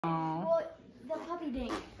puppy didn't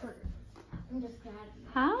get hurt. I'm just glad.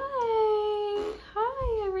 Hi.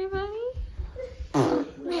 Hi, everybody.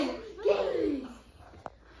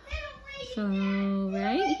 So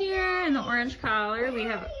right here in the orange collar, we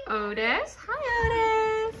have Otis.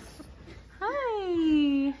 Hi, Otis.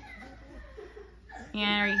 Hi.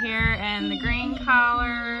 And right here in the green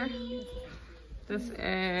collar, this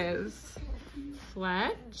is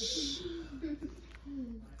Fletch.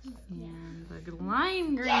 And the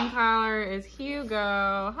lime green collar is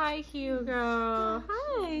Hugo. Hi, Hugo.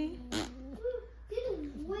 Hi.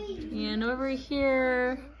 And over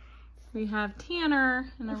here, we have Tanner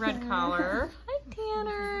in the red collar. Hi,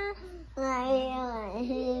 Tanner.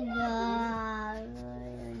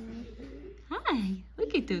 Hi.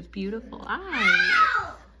 Look at those beautiful eyes.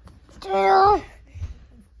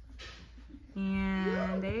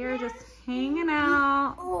 And they are just hanging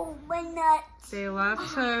out. Oh, my nuts. They love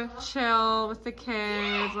to chill with the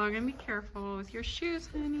kids. Logan, be careful with your shoes,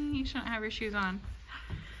 honey. You shouldn't have your shoes on.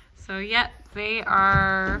 So, yep, they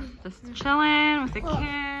are just chilling with the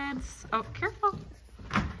kids. Oh, careful.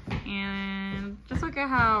 And just look at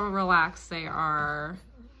how relaxed they are.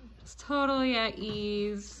 Just totally at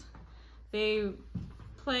ease. They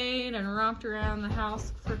played and romped around the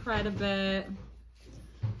house for quite a bit.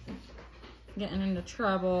 Getting into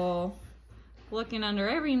trouble. Looking under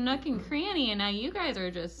every nook and cranny, and now you guys are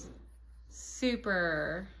just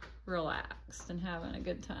super relaxed and having a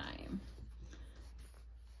good time.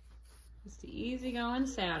 Just an easygoing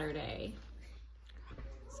Saturday.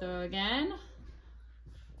 So again,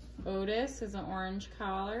 Otis is an orange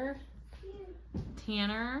collar.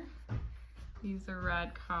 Tanner, he's a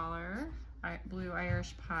red collar, blue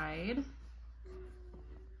Irish pied.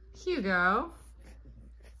 Hugo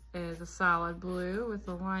is a solid blue with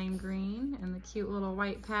the lime green and the cute little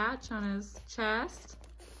white patch on his chest.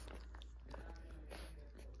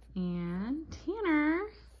 And Tanner,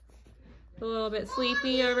 a little bit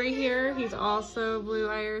sleepy over here. He's also blue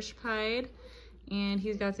Irish pied, and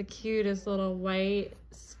he's got the cutest little white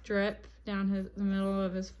strip down the middle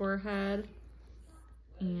of his forehead.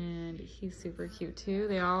 And he's super cute too.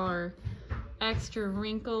 They all are extra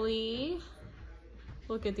wrinkly.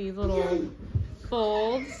 Look at these little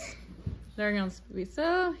folds. They're gonna be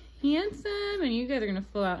so handsome, and you guys are gonna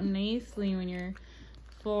fill out nicely when you're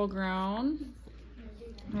full grown.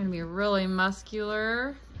 You're gonna be really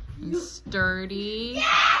muscular and sturdy.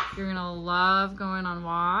 You're gonna love going on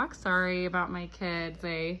walks. Sorry about my kids,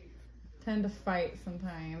 they tend to fight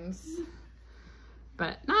sometimes,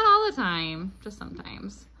 but not all the time, just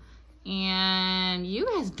sometimes. And you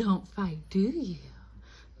guys don't fight, do you?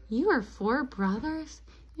 You are 4 brothers,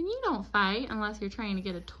 and you don't fight unless you're trying to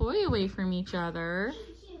get a toy away from each other.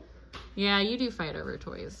 Yeah, you do fight over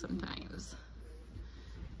toys sometimes.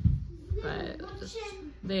 But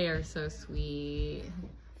they are so sweet.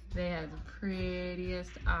 They have the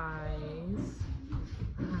prettiest eyes.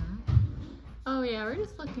 Oh yeah, we're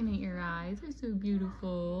just looking at your eyes. They're so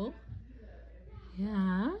beautiful.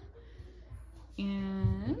 Yeah.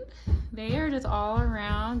 And they are just all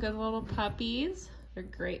around good little puppies. They're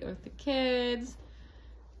great with the kids.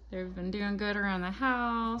 They've been doing good around the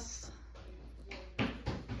house.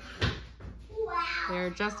 They're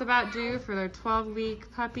just about due for their 12-week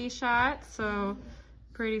puppy shot. So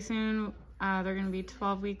pretty soon they're going to be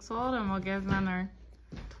 12 weeks old, and we'll give them their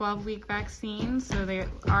 12-week vaccine. So they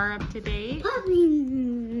are up to date.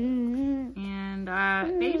 And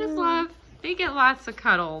they just they get lots of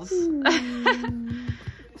cuddles.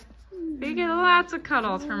 They get lots of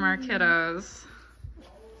cuddles from our kiddos.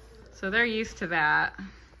 So they're used to that.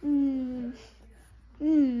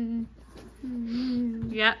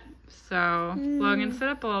 Yep. So Logan, sit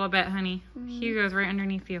up a little bit, honey. Hugo's right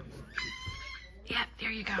underneath you. Yep, there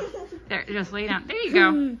you go. There, just lay down. There you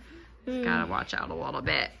go. Just gotta watch out a little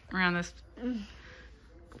bit around this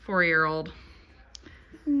 4-year-old.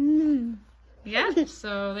 Yep,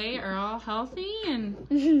 so they are all healthy and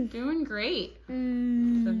doing great. So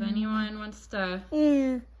if anyone wants to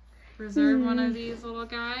reserve one of these little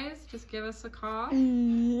guys, just give us a call.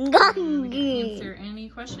 We can answer any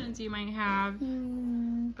questions you might have.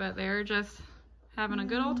 But they're just having a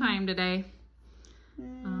good old time today.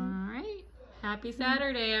 All right. Happy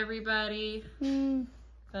Saturday, everybody.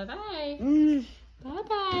 Bye-bye.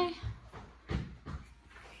 Bye-bye.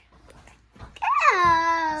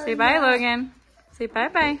 Say bye, Logan. Say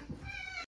bye-bye.